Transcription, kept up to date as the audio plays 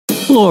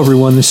Hello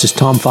everyone, this is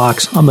Tom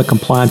Fox. I'm the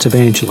Compliance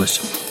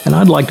Evangelist, and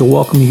I'd like to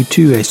welcome you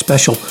to a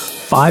special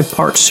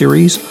 5-part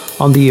series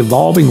on the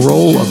evolving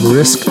role of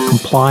risk,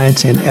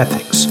 compliance, and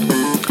ethics.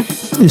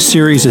 This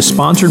series is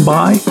sponsored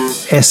by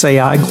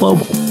SAI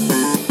Global.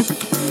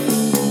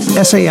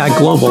 SAI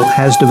Global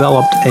has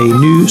developed a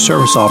new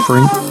service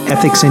offering,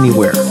 Ethics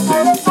Anywhere.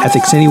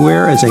 Ethics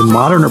Anywhere is a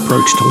modern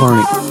approach to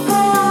learning.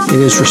 It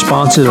is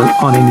responsive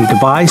on any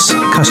device,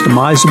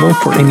 customizable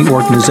for any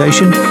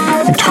organization,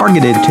 and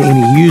targeted to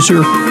any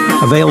user,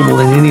 available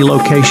in any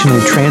location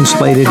and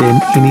translated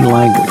in any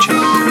language.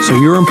 So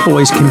your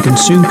employees can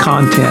consume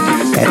content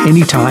at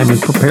any time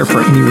and prepare for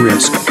any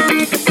risk.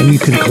 And you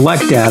can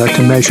collect data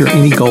to measure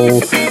any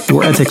goal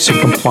your ethics and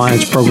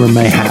compliance program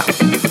may have.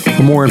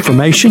 For more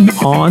information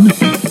on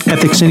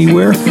Ethics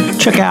Anywhere,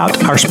 check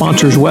out our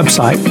sponsor's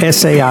website,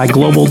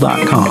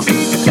 saiglobal.com.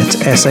 That's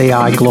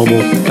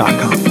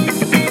saiglobal.com.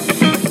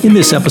 In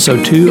this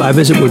episode 2, I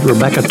visit with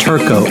Rebecca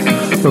Turco.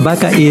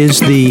 Rebecca is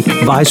the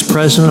Vice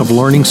President of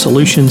Learning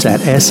Solutions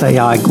at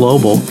SAI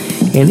Global,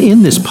 and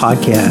in this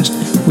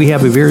podcast, we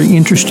have a very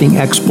interesting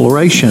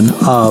exploration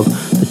of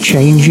the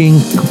changing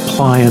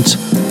compliance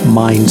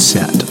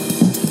mindset.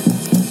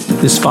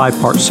 This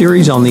 5-part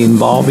series on the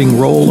evolving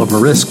role of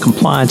risk,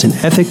 compliance, and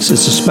ethics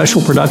is a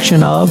special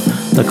production of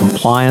the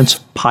Compliance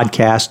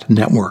Podcast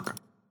Network.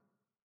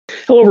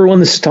 Hello, everyone.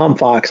 This is Tom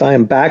Fox. I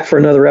am back for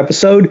another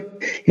episode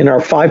in our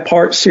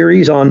 5-part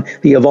series on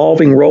the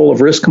evolving role of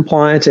risk,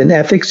 compliance, and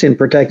ethics in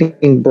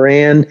protecting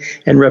brand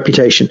and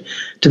reputation.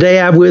 Today,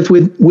 I have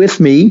with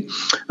me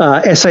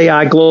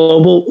SAI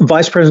Global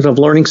Vice President of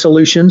Learning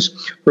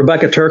Solutions,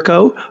 Rebecca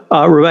Turco.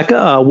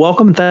 Rebecca,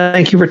 welcome.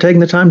 Thank you for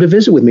taking the time to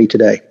visit with me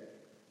today.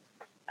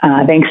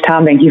 Thanks,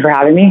 Tom. Thank you for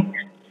having me.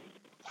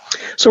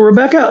 So,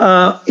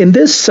 Rebecca, in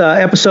this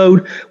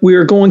episode, we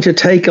are going to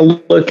take a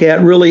look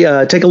at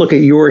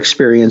your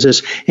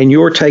experiences and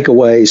your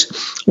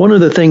takeaways. One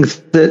of the things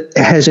that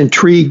has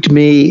intrigued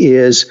me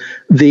is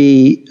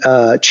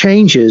the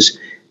changes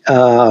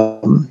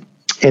and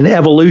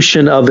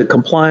evolution of the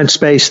compliance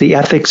space, the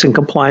ethics and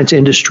compliance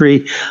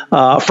industry,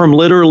 from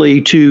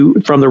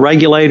the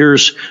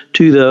regulators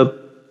to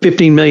the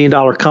 $15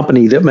 million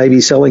company that may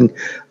be selling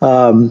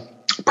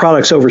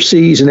products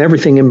overseas and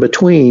everything in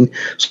between.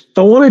 So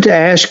I wanted to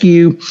ask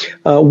you,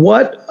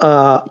 what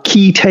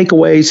key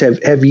takeaways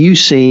have you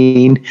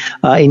seen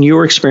in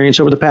your experience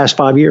over the past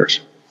 5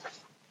 years?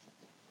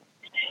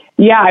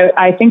 Yeah,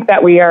 I think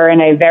that we are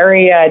in a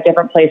very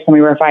different place than we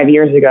were 5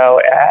 years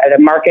ago.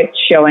 The market's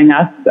showing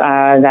us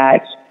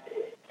that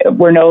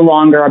we're no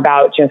longer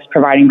about just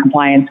providing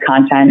compliance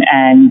content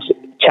and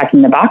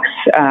checking the box.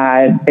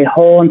 The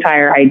whole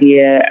entire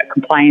idea,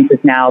 compliance is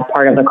now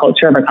part of the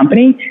culture of a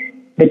company.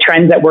 The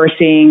trends that we're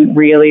seeing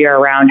really are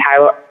around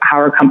how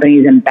are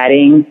companies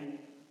embedding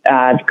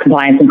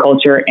compliance and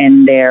culture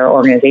in their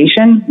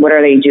organization? What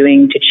are they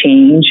doing to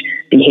change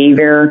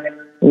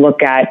behavior?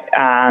 Look at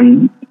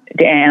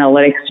the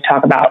analytics to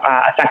talk about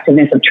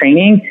effectiveness of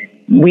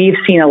training. We've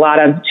seen a lot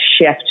of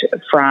shift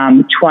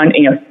from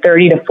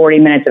 30 to 40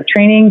 minutes of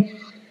training.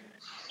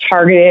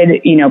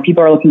 Targeted,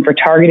 people are looking for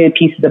targeted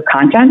pieces of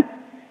content.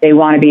 They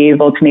want to be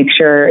able to make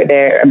sure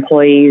their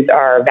employees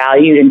are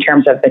valued in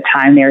terms of the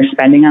time they're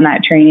spending on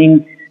that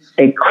training.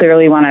 They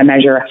clearly want to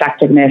measure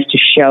effectiveness to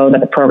show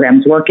that the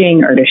program's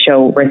working or to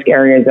show risk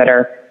areas that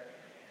are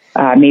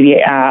maybe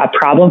a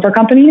problem for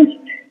companies.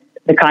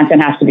 The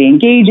content has to be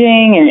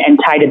engaging and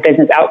tied to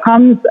business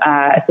outcomes.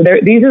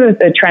 These are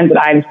the trends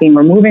that I've seen.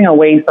 We're moving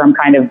away from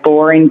kind of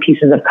boring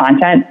pieces of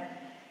content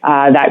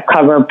that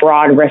cover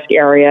broad risk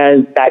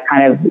areas that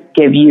kind of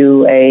give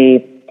you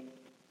a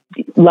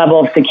level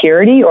of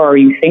security, or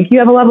you think you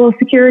have a level of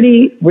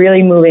security,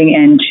 really moving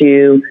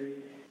into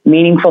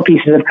meaningful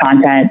pieces of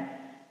content,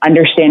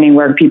 understanding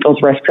where people's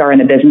risks are in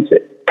the business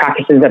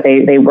practices that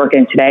they work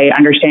in today,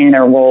 understanding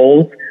their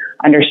roles,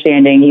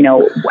 understanding,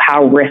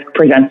 how risk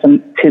presents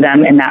to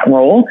them in that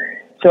role.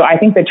 So I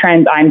think the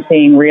trends I'm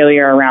seeing really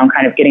are around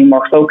kind of getting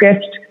more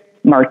focused,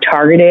 more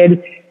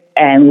targeted,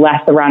 and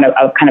less around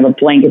a kind of a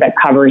blanket that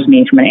covers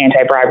me from an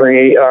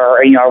anti-bribery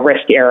or, a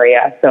risk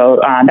area.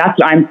 So that's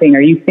what I'm seeing.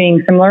 Are you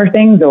seeing similar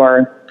things,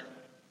 or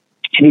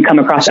have you come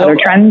across other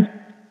trends?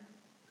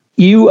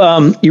 You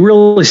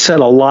really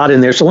said a lot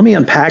in there. So let me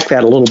unpack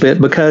that a little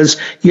bit, because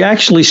you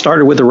actually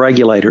started with the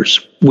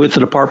regulators, with the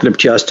Department of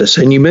Justice.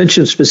 And you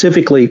mentioned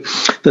specifically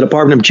the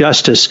Department of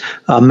Justice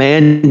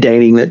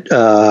mandating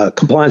that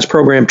compliance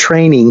program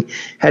training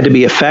had to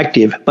be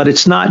effective. But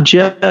it's not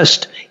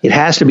just it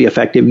has to be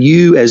effective.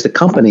 You, as the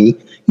company,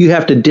 you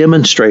have to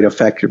demonstrate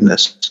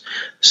effectiveness.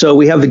 So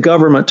we have the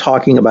government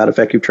talking about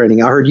effective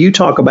training. I heard you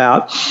talk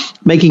about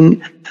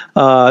making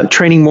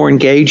training more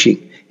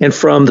engaging. And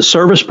from the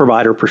service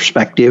provider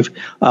perspective,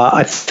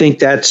 I think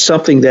that's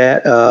something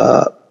that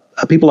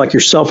people like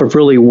yourself have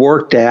really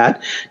worked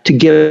at to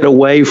get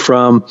away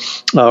from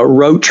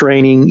rote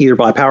training, either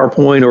by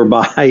PowerPoint or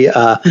by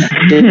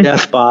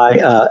death by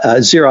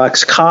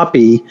Xerox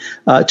copy,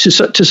 to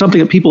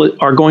something that people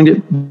are going to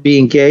be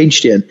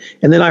engaged in.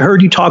 And then I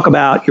heard you talk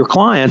about your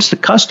clients, the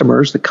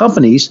customers, the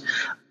companies,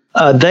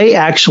 They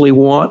actually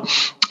want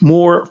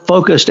more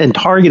focused and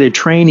targeted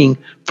training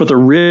for the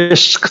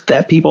risks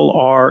that people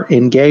are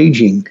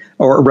engaging,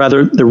 or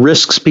rather the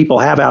risks people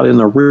have out in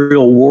the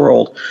real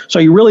world. So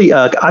you really,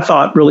 I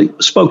thought, really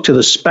spoke to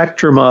the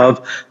spectrum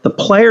of the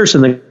players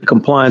in the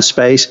compliance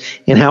space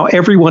and how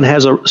everyone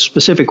has a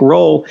specific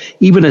role,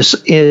 even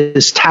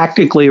as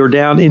tactically or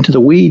down into the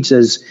weeds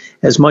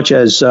as much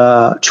as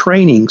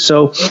training.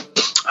 So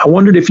I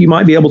wondered if you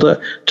might be able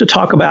to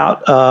talk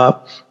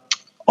about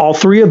all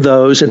three of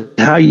those and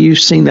how you've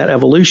seen that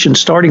evolution,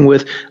 starting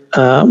with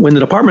when the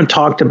department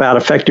talked about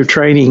effective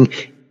training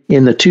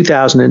in the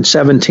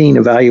 2017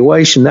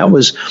 evaluation. That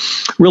was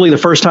really the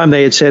first time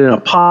they had said in a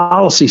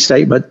policy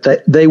statement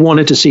that they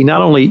wanted to see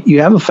not only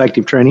you have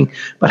effective training,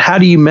 but how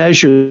do you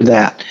measure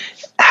that?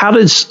 How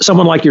does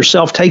someone like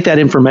yourself take that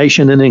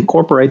information and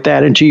incorporate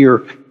that into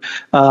your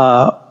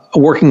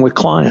working with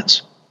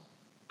clients?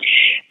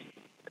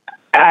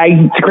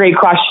 It's a great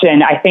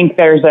question. I think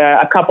there's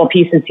a couple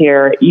pieces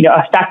here.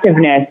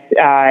 Effectiveness,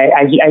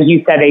 as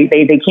you said,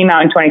 they came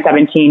out in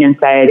 2017 and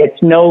said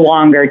it's no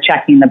longer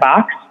checking the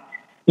box.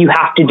 You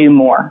have to do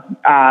more.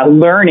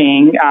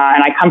 Learning,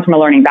 and I come from a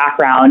learning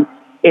background,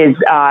 is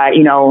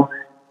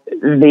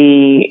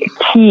the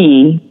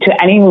key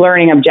to any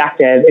learning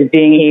objective is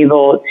being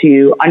able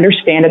to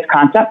understand its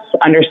concepts,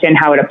 understand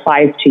how it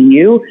applies to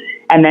you,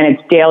 and then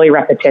it's daily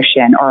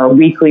repetition or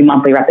weekly,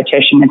 monthly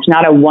repetition. It's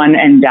not a one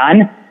and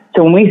done.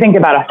 So when we think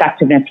about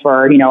effectiveness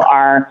for,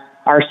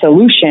 our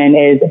solution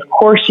is, of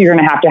course, you're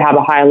going to have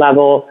a high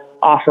level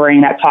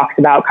offering that talks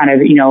about kind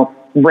of,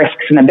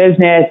 risks in the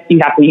business. You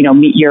have to,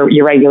 meet your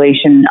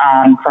regulation,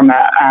 from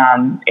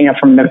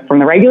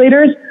the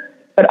regulators,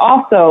 but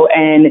also,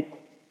 and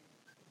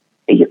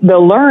the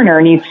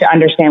learner needs to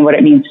understand what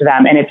it means to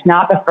them. And it's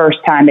not the first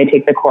time they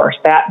take the course.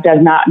 That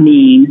does not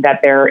mean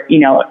that they're,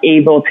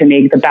 able to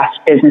make the best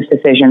business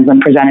decisions when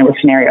presented with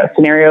scenarios.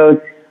 Scenarios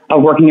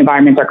of working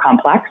environments are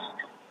complex.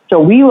 So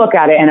we look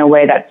at it in a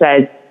way that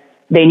says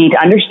they need to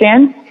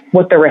understand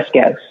what the risk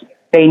is.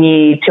 They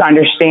need to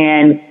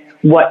understand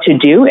what to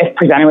do if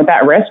presented with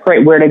that risk,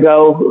 right? Where to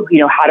go,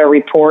 how to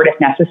report if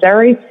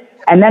necessary.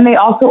 And then they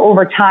also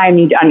over time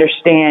need to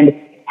understand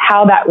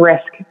how that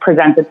risk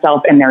presents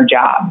itself in their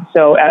job.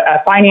 So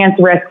a finance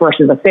risk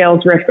versus a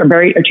sales risk are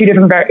two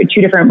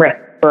different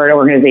risks for an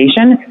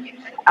organization.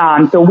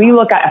 So we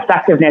look at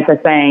effectiveness as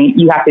saying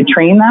you have to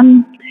train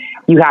them.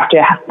 You have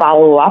to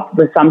follow up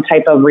with some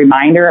type of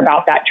reminder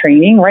about that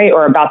training, right?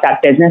 Or about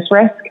that business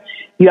risk.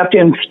 You have to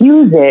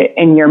infuse it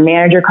in your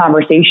manager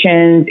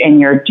conversations and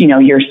your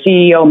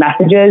CEO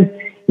messages.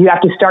 You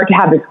have to start to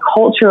have this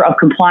culture of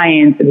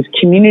compliance, this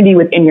community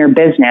within your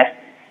business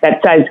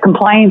that says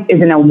compliance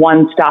isn't a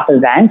one-stop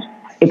event.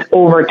 It's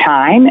over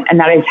time. And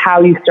that is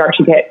how you start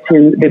to get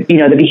to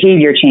the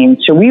behavior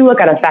change. So we look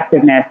at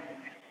effectiveness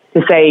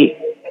to say,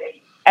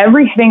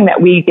 everything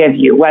that we give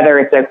you, whether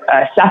it's an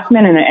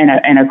assessment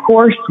in a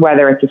course,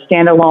 whether it's a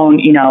standalone,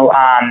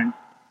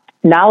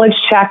 knowledge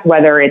check,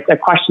 whether it's a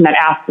question that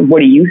asks, what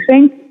do you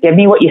think? Give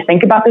me what you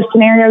think about this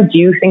scenario. Do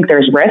you think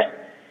there's risk?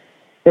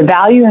 The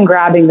value in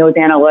grabbing those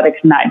analytics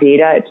and that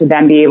data to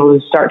then be able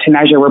to start to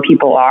measure where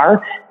people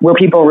are, where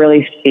people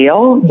really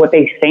feel, what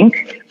they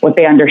think, what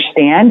they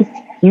understand.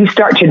 You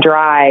start to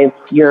drive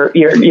your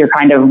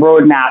kind of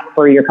roadmap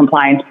for your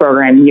compliance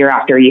program year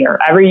after year.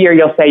 Every year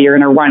you'll say you're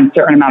going to run a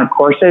certain amount of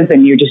courses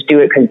and you just do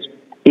it because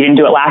you didn't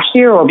do it last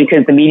year or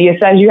because the media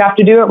says you have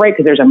to do it, right?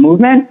 Because there's a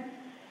movement.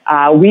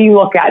 We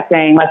look at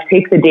saying, let's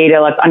take the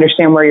data, let's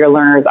understand where your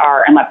learners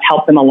are, and let's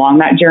help them along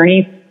that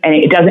journey. And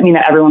it doesn't mean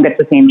that everyone gets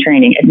the same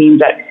training. It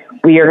means that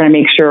we are going to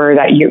make sure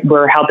that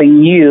we're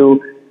helping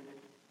you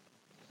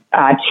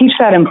teach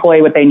that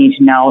employee what they need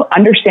to know,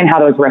 understand how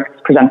those risks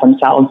present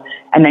themselves,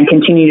 and then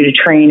continue to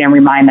train and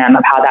remind them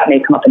of how that may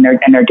come up in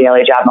their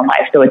daily job and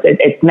life. So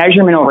it's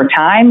measurement over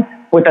time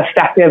with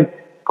effective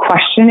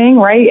questioning,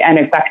 right, and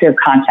effective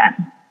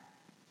content.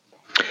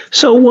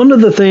 So one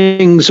of the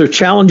things or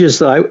challenges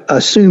that I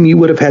assume you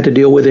would have had to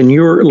deal with in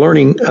your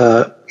learning,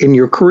 in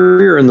your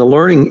career in the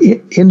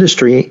learning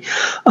industry,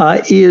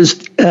 is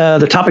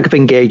the topic of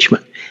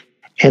engagement.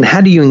 And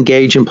how do you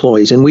engage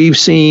employees? And we've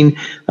seen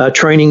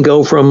training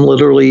go from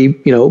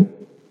literally,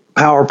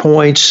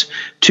 PowerPoints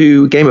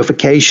to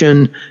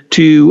gamification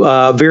to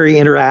very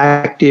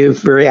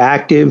interactive, very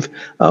active.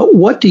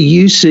 What do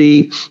you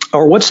see,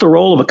 or what's the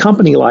role of a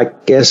company like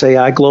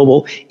SAI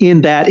Global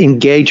in that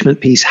engagement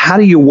piece? How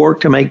do you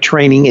work to make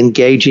training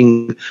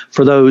engaging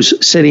for those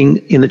sitting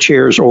in the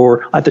chairs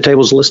or at the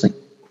tables listening?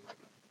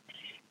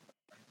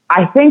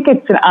 I think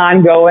it's an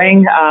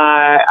ongoing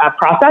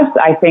process.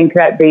 I think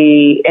that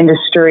the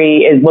industry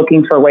is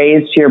looking for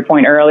ways, to your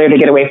point earlier, to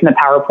get away from the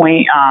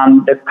PowerPoint,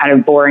 the kind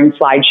of boring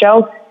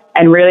slideshow,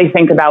 and really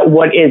think about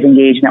what is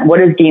engagement, what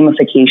is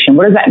gamification,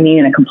 what does that mean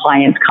in a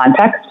compliance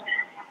context.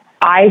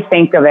 I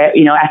think of it,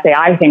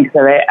 SAI thinks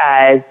of it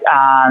as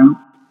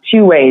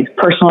two ways: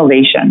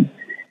 personalization.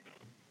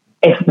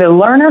 If the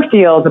learner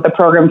feels that the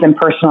program's been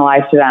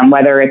personalized to them,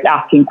 whether it's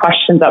asking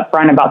questions up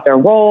front about their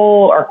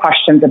role or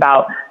questions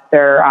about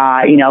their,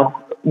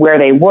 where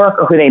they work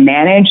or who they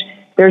manage,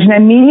 there's an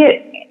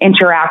immediate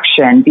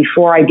interaction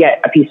before I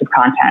get a piece of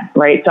content,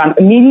 right? So I'm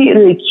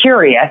immediately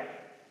curious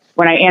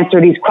when I answer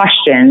these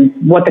questions,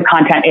 what the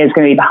content is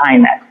going to be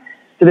behind this.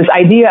 So this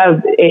idea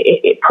of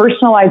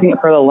personalizing it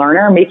for the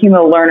learner, making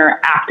the learner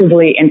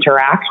actively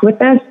interact with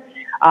this,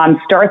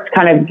 starts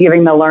kind of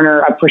giving the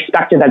learner a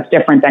perspective that's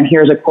different than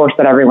here's a course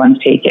that everyone's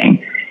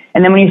taking.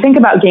 And then when you think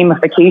about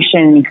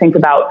gamification, you think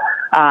about,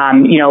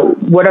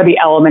 what are the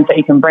elements that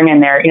you can bring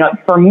in there?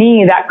 For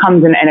me, that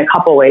comes in a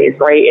couple ways,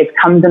 right? It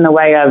comes in the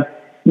way of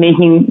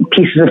making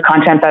pieces of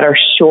content that are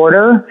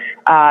shorter,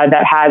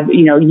 that have,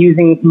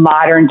 using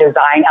modern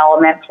design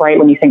elements, right?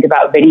 When you think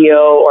about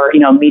video or,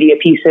 media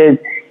pieces,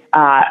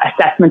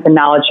 assessments and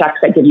knowledge checks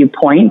that give you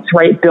points,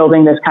 right?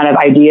 Building this kind of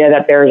idea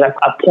that there's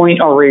a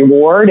point or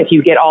reward. If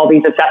you get all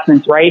these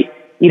assessments right,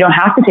 you don't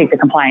have to take the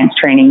compliance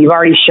training. You've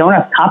already shown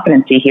us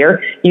competency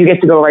here. You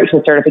get to go right to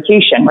the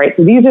certification, right?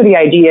 So these are the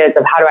ideas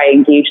of how do I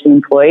engage the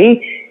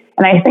employee.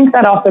 And I think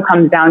that also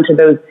comes down to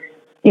those,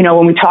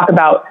 when we talk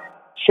about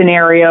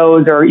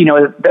scenarios or,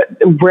 the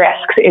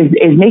risks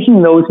is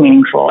making those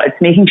meaningful. It's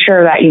making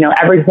sure that,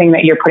 everything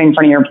that you're putting in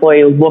front of your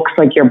employee looks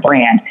like your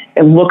brand.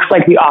 It looks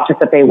like the office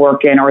that they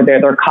work in or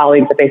their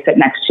colleagues that they sit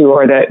next to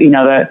or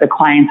the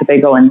clients that they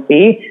go and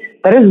see.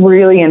 That is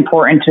really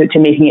important to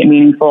making it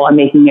meaningful and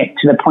making it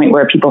to the point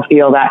where people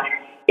feel that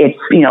it's,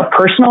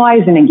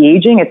 personalized and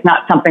engaging. It's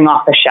not something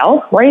off the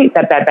shelf, right?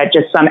 That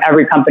just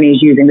every company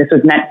is using. This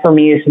was meant for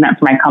me. This is meant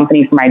for my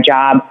company, for my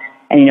job.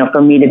 And,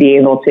 for me to be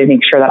able to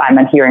make sure that I'm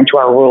adhering to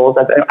our rules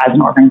as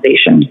an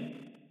organization.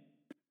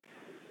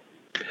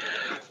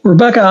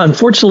 Rebecca,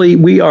 unfortunately,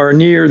 we are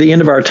near the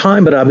end of our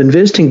time, but I've been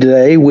visiting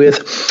today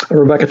with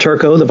Rebecca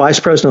Turco, the Vice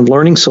President of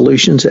Learning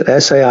Solutions at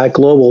SAI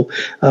Global.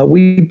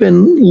 We've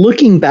been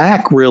looking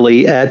back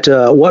really at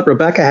what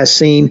Rebecca has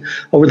seen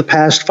over the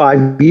past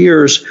 5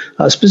 years,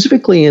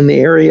 specifically in the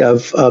area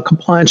of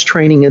compliance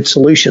training and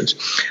solutions.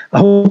 I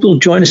hope you'll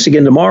join us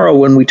again tomorrow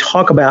when we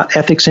talk about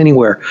Ethics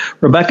Anywhere.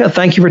 Rebecca,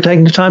 thank you for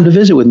taking the time to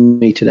visit with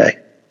me today.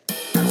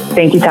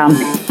 Thank you, Tom.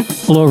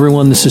 Hello,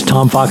 everyone. This is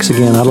Tom Fox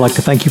again. I'd like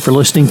to thank you for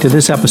listening to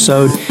this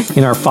episode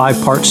in our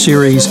 5-part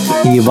series,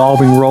 The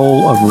Evolving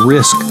Role of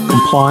Risk,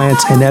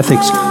 Compliance, and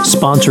Ethics,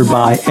 sponsored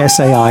by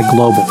SAI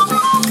Global.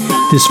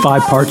 This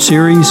 5-part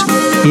series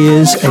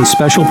is a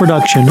special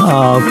production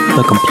of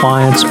the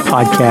Compliance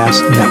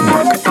Podcast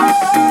Network.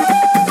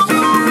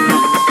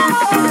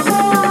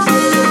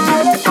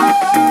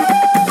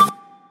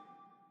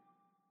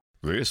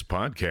 This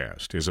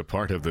podcast is a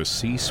part of the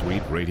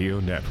C-Suite Radio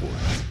Network.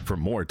 For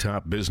more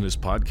top business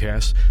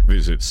podcasts,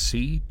 visit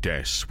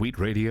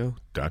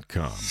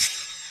c-suiteradio.com.